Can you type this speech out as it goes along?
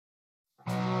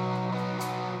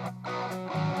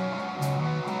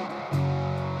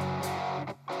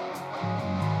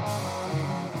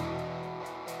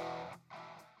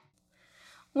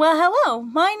Well, hello,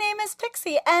 my name is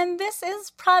Pixie, and this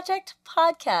is Project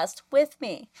Podcast with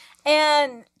me.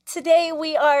 And today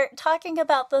we are talking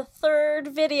about the third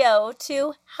video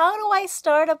to how do I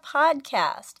start a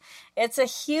podcast? It's a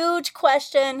huge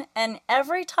question, and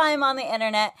every time on the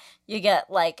internet you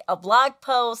get like a blog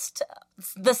post,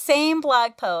 the same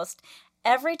blog post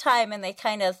every time, and they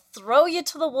kind of throw you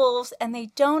to the wolves and they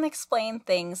don't explain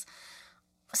things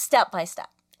step by step.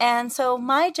 And so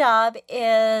my job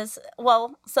is,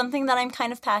 well, something that I'm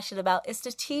kind of passionate about is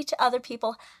to teach other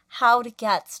people how to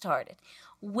get started,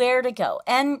 where to go,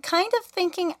 and kind of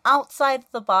thinking outside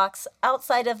the box,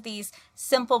 outside of these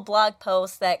simple blog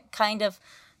posts that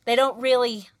they don't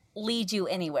really lead you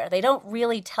anywhere. They don't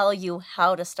really tell you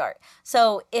how to start.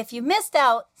 So if you missed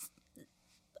out,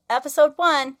 episode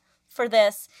 1 for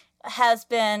this has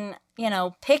been,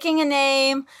 picking a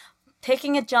name,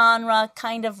 picking a genre,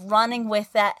 kind of running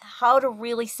with that, how to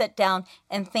really sit down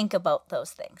and think about those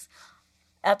things.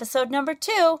 Episode number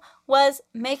 2 was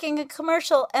making a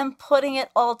commercial and putting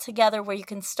it all together where you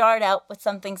can start out with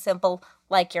something simple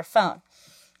like your phone.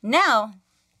 Now,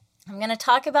 I'm going to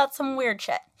talk about some weird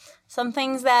shit. Some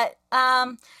things that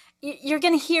you're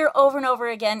going to hear over and over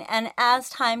again, and as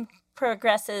time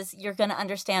progresses, you're going to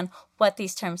understand what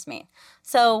these terms mean.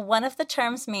 So one of the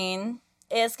terms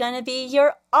is going to be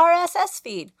your RSS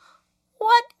feed.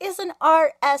 What is an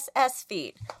RSS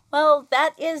feed? Well,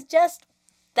 that's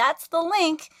the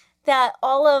link that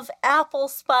all of Apple,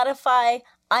 Spotify,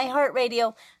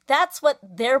 iHeartRadio, that's what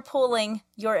they're pulling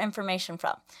your information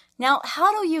from. Now,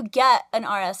 how do you get an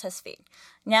RSS feed?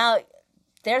 Now,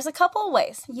 there's a couple of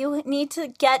ways. You need to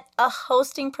get a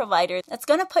hosting provider that's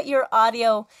going to put your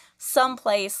audio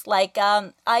someplace like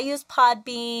I use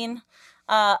Podbean,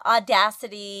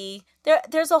 Audacity.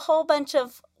 There's a whole bunch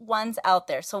of ones out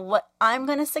there. So what I'm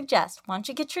going to suggest, once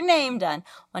you get your name done,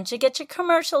 once you get your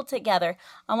commercial together,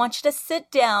 I want you to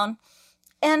sit down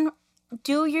and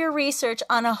do your research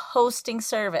on a hosting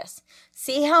service.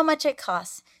 See how much it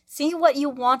costs. See what you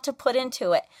want to put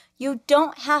into it. You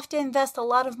don't have to invest a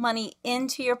lot of money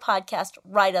into your podcast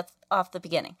right off the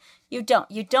beginning. You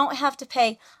don't. You don't have to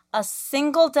pay a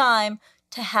single dime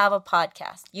to have a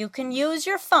podcast. You can use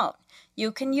your phone.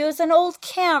 You can use an old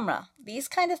camera. These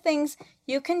kind of things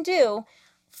you can do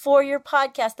for your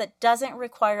podcast that doesn't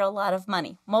require a lot of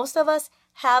money. Most of us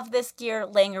have this gear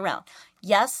laying around.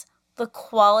 Yes, the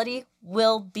quality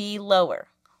will be lower,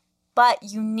 but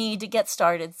you need to get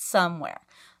started somewhere.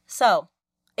 So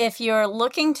if you're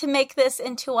looking to make this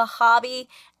into a hobby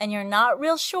and you're not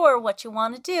real sure what you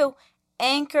want to do,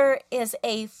 Anchor is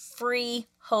a free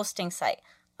hosting site.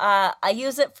 I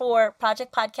use it for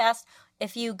Project Podcast.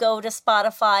 If you go to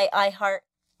Spotify, iHeart,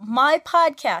 my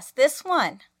podcast, this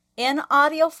one in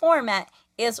audio format,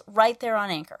 is right there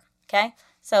on Anchor. Okay?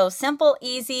 So simple,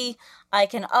 easy. I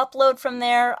can upload from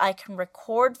there. I can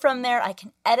record from there. I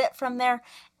can edit from there.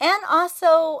 And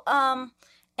also,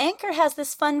 Anchor has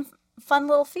this fun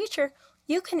little feature.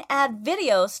 You can add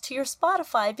videos to your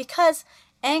Spotify because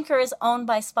Anchor is owned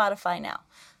by Spotify now.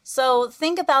 So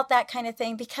think about that kind of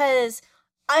thing, because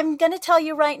I'm going to tell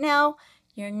you right now,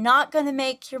 you're not going to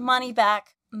make your money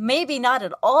back, maybe not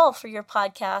at all, for your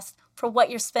podcast for what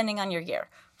you're spending on your gear.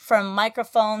 From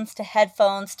microphones to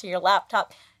headphones to your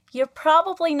laptop, you're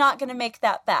probably not going to make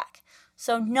that back.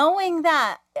 So knowing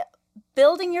that,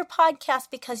 building your podcast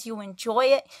because you enjoy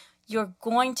it, you're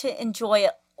going to enjoy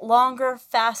it longer,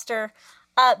 faster.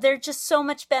 There are just so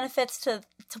much benefits to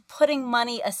putting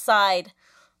money aside,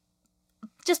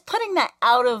 just putting that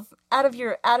out of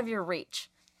your reach.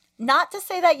 Not to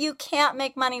say that you can't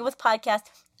make money with podcasts,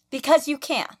 because you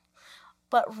can.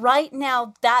 But right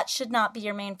now, that should not be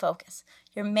your main focus.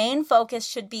 Your main focus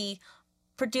should be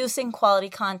producing quality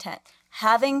content,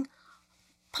 having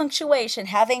punctuation,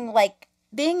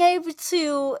 being able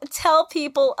to tell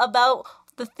people about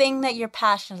the thing that you're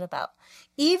passionate about.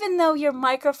 Even though your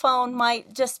microphone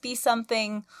might just be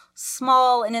something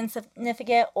small and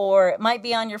insignificant, or it might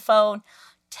be on your phone,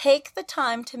 take the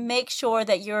time to make sure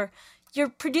that you're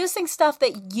producing stuff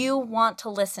that you want to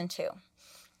listen to.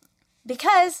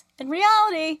 Because in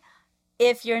reality,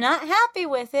 if you're not happy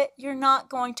with it, you're not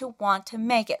going to want to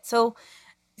make it. So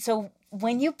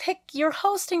when you pick your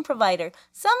hosting provider,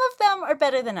 some of them are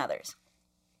better than others.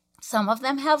 Some of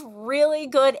them have really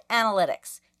good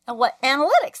analytics. And what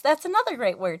analytics? That's another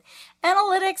great word.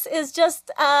 Analytics is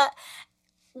just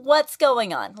what's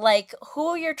going on. Like, who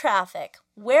are your traffic?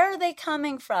 Where are they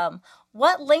coming from?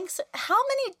 What links? How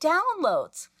many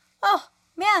downloads? Oh,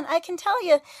 man, I can tell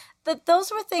you that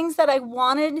those were things that I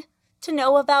wanted to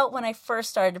know about when I first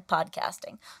started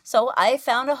podcasting. So I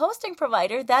found a hosting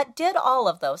provider that did all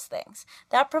of those things,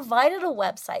 that provided a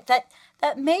website,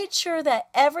 that made sure that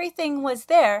everything was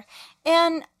there.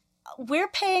 And we're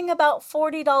paying about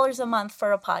 $40 a month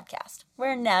for a podcast.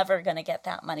 We're never going to get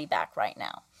that money back right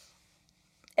now.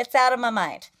 It's out of my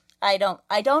mind. I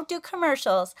don't do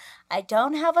commercials. I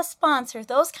don't have a sponsor,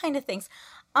 those kind of things.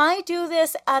 I do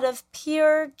this out of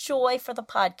pure joy for the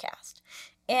podcast.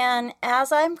 And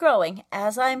as I'm growing,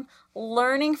 as I'm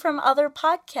learning from other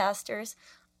podcasters,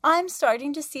 I'm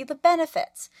starting to see the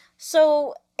benefits.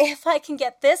 So if I can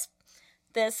get this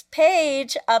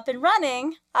page up and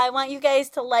running, I want you guys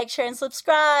to like, share, and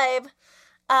subscribe.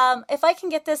 If I can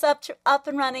get this up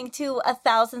and running to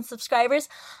 1,000 subscribers,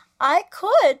 I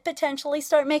could potentially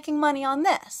start making money on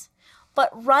this.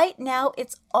 But right now,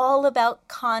 it's all about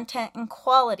content and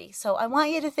quality. So I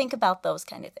want you to think about those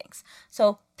kind of things.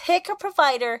 So pick a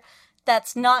provider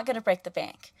that's not going to break the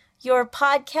bank. Your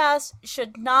podcast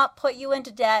should not put you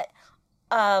into debt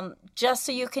just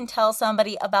so you can tell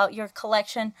somebody about your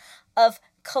collection of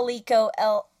Coleco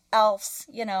elves,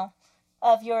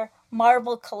 of your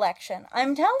marble collection.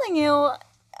 I'm telling you,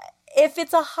 if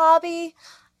it's a hobby,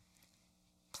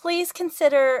 please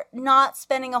consider not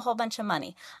spending a whole bunch of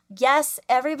money. Yes,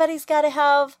 everybody's got to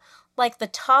have like the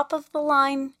top of the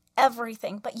line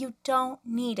everything, but you don't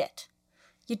need it.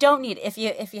 You don't need it. If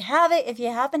you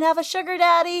happen to have a sugar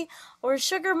daddy or a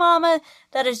sugar mama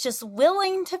that is just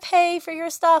willing to pay for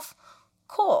your stuff,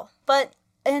 cool. But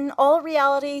in all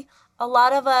reality, a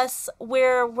lot of us,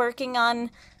 we're working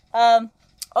on a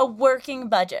working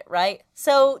budget, right?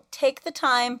 So take the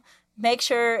time, make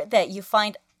sure that you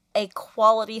find a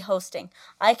quality hosting.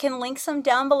 I can link some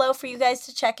down below for you guys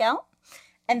to check out.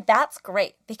 And that's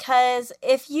great, because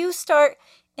if you start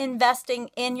investing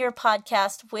in your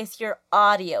podcast with your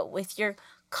audio, with your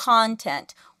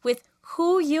content, with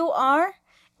who you are,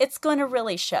 it's going to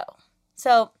really show.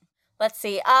 So let's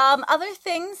see. Other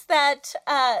things that's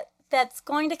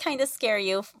going to kind of scare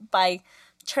you by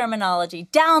terminology.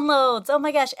 Downloads. Oh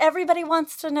my gosh, everybody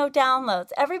wants to know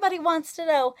downloads. Everybody wants to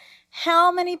know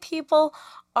how many people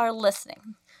are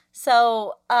listening.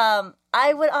 So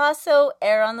I would also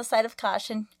err on the side of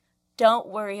caution. Don't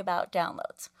worry about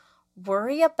downloads.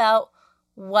 Worry about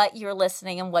what you're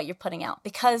listening and what you're putting out,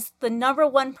 because the number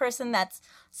one person that's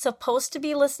supposed to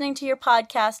be listening to your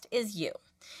podcast is you.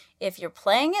 If you're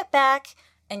playing it back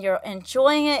and you're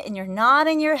enjoying it and you're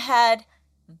nodding your head,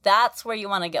 that's where you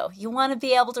want to go. You want to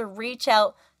be able to reach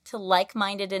out to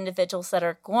like-minded individuals that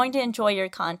are going to enjoy your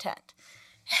content.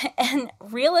 And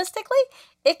realistically,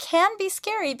 it can be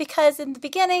scary, because in the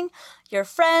beginning, your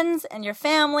friends and your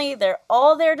family, they're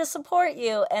all there to support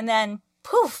you. And then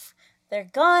poof, they're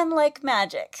gone like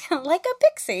magic, like a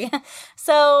pixie.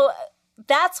 So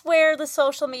that's where the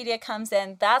social media comes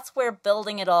in. That's where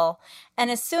building it all.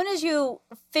 And as soon as you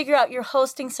figure out your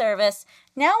hosting service,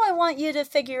 now I want you to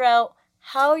figure out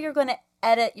how you're going to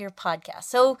edit your podcast.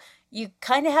 So you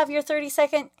kind of have your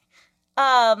 30-second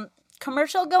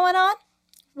commercial going on.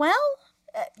 Well,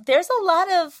 there's a lot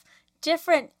of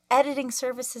different editing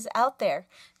services out there.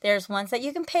 There's ones that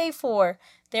you can pay for.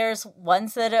 There's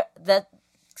ones that are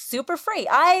super free.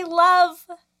 I love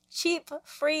cheap,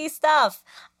 free stuff.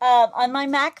 On my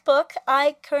MacBook,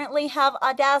 I currently have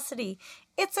Audacity.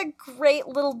 It's a great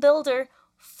little builder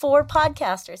for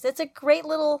podcasters. It's a great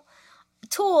little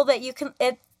tool that you can,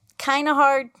 it's kind of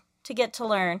hard to get to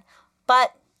learn,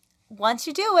 but once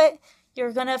you do it,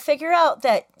 you're going to figure out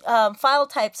that file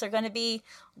types are going to be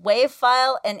WAV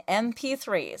file and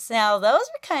MP3s. Now, those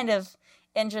are kind of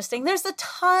interesting. There's a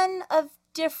ton of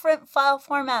different file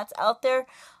formats out there,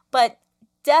 but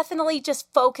definitely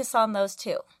just focus on those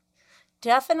two.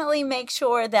 Definitely make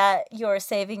sure that you're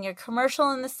saving your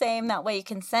commercial in the same. That way you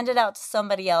can send it out to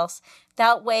somebody else.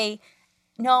 That way,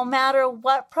 no matter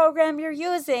what program you're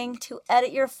using to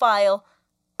edit your file,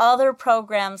 other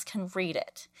programs can read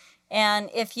it. And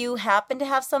if you happen to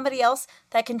have somebody else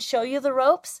that can show you the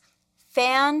ropes,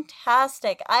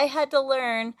 fantastic. I had to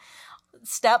learn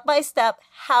step by step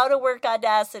how to work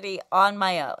Audacity on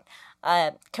my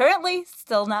own. Currently,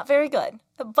 still not very good.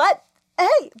 But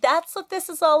hey, that's what this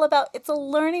is all about. It's a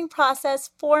learning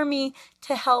process for me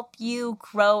to help you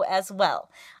grow as well.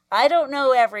 I don't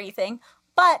know everything,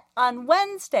 but on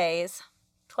Wednesdays,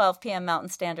 12 p.m. Mountain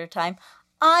Standard Time,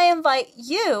 I invite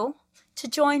you to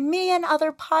join me and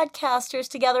other podcasters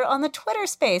together on the Twitter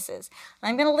Spaces.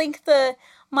 I'm going to link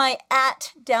my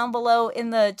 @ down below in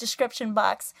the description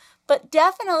box, but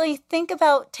definitely think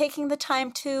about taking the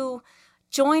time to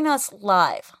join us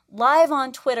live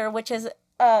on Twitter, which is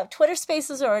Twitter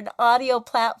Spaces are an audio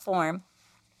platform.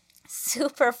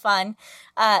 super fun,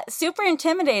 super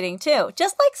intimidating too.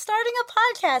 Just like starting a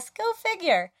podcast, go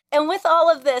figure. And with all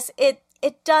of this, it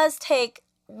does take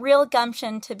real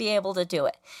gumption to be able to do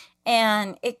it.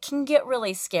 And it can get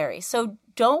really scary. So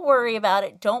don't worry about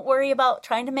it. Don't worry about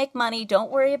trying to make money.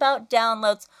 Don't worry about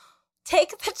downloads.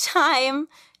 Take the time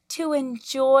to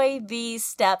enjoy these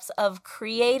steps of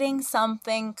creating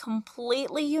something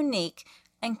completely unique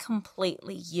and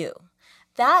completely you.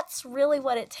 That's really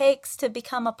what it takes to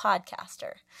become a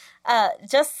podcaster.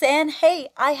 Just saying, hey,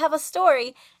 I have a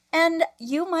story and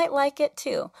you might like it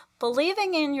too.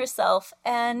 Believing in yourself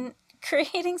and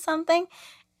creating something,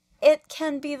 it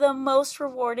can be the most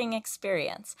rewarding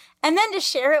experience. And then to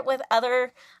share it with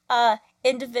other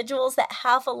individuals that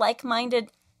have a like-minded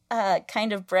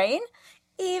kind of brain,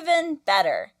 even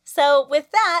better. So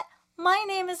with that, my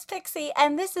name is Pixie,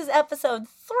 and this is episode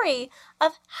 3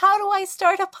 of How Do I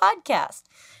Start a Podcast?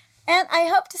 And I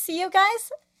hope to see you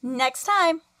guys next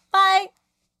time. Bye!